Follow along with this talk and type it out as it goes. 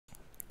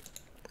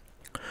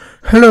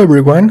Hello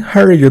everyone,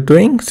 how are you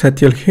doing?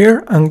 Satiel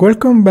here and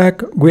welcome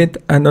back with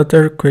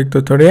another quick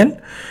tutorial.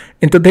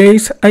 In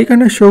today's I'm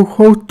gonna show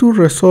how to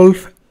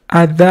resolve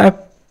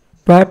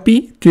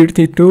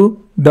Advapi32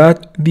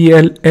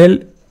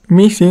 Dll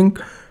missing.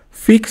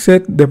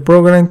 Fixed the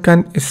program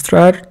can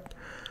start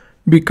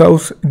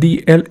because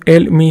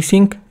DLL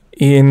missing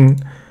in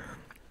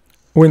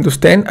Windows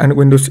 10 and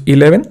Windows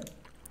 11.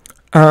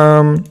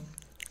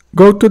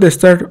 Go to the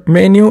start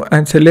menu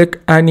and select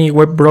any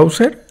web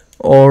browser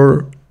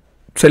or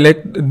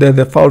select the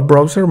default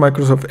browser,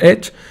 Microsoft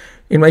Edge.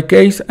 In my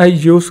case, I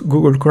use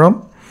Google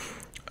Chrome.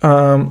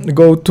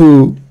 Go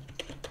to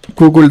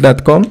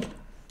google.com.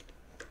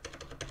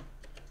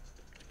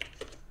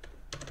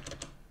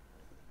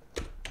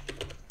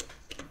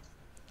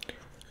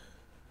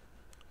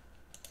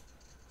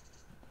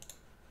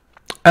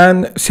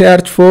 And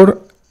search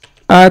for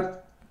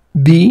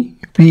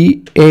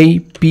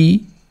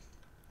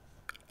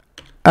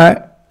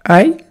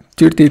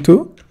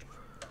Advapi32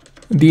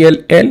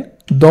 Dll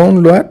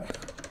download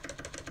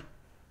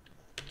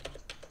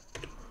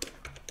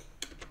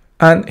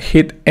and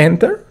hit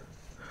enter.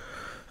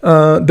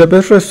 The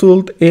best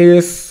result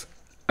is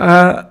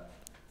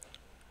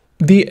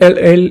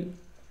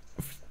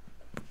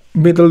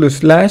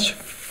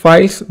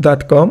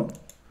dll/files.com.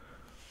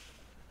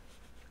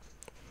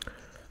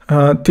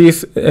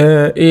 This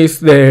is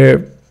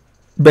the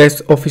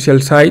best official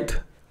site.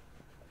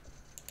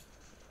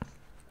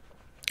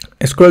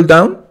 Scroll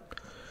down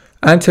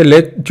and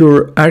select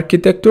your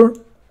architecture.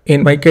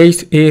 In my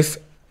case is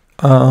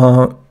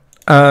a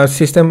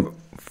system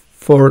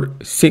for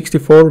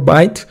 64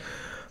 bytes.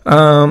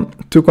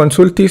 To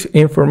consult this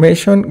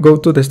information, go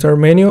to the start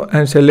menu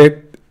and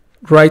select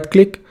right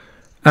click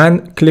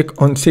and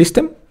click on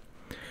system,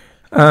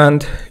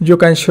 and you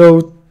can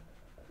show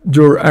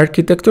your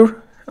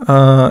architecture.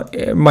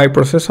 My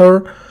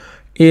processor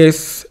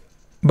is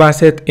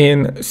based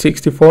in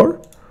 64.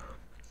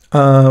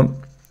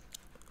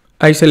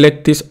 I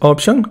select this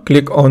option,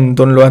 click on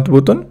download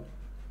button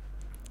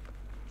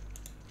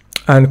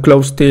and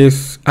close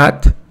this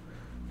ad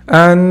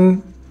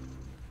and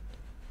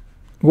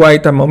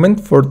wait a moment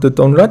for the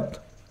download.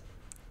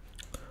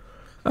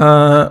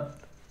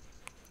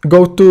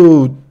 Go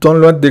to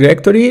download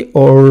directory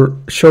or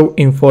show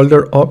in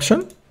folder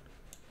option.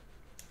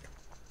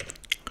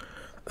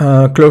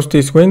 Close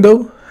this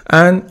window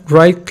and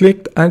right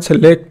click and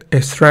select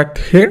extract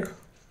here.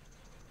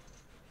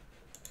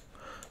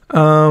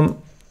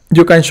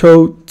 You can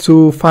show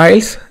two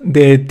files,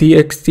 the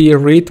txt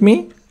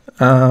readme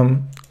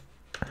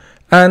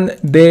and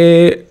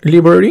the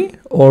library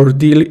or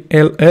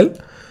DLL.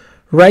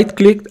 Right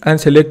click and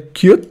select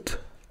Qt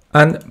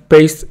and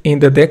paste in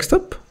the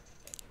desktop.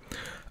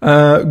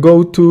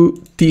 Go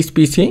to this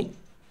PC,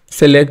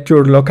 select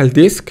your local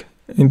disk,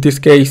 in this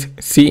case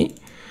C.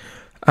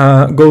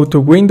 Go to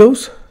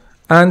Windows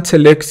and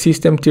select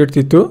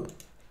System32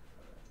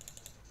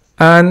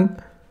 and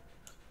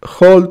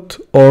hold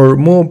or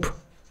move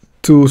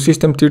to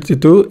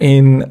System32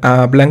 in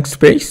a blank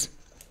space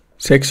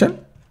section.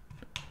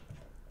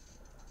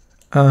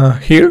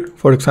 Here,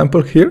 for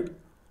example, here.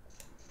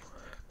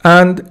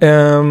 And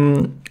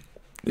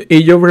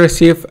if you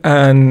receive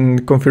a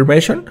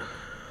confirmation,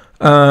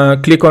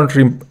 click on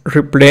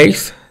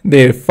replace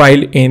the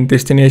file in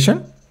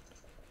destination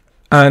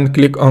and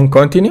click on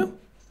continue.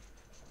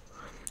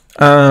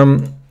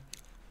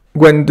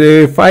 When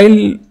the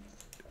file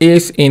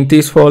is in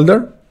this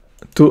folder,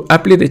 to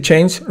apply the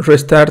change,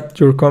 restart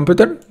your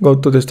computer. Go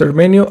to the start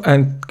menu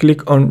and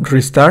click on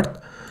restart.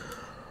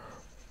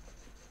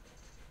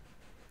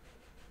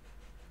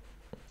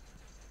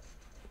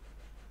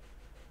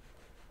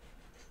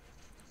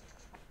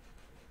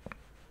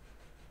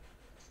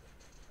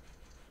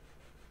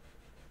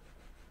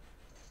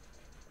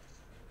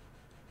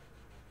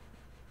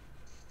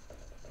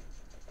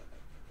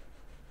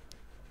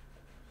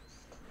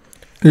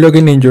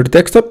 Login in your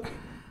desktop.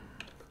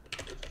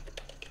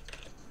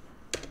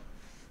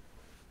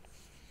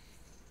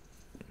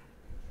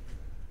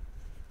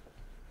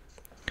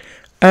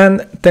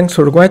 And thanks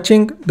for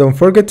watching. Don't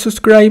forget to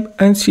subscribe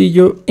and see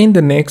you in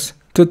the next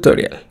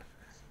tutorial.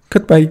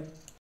 Goodbye.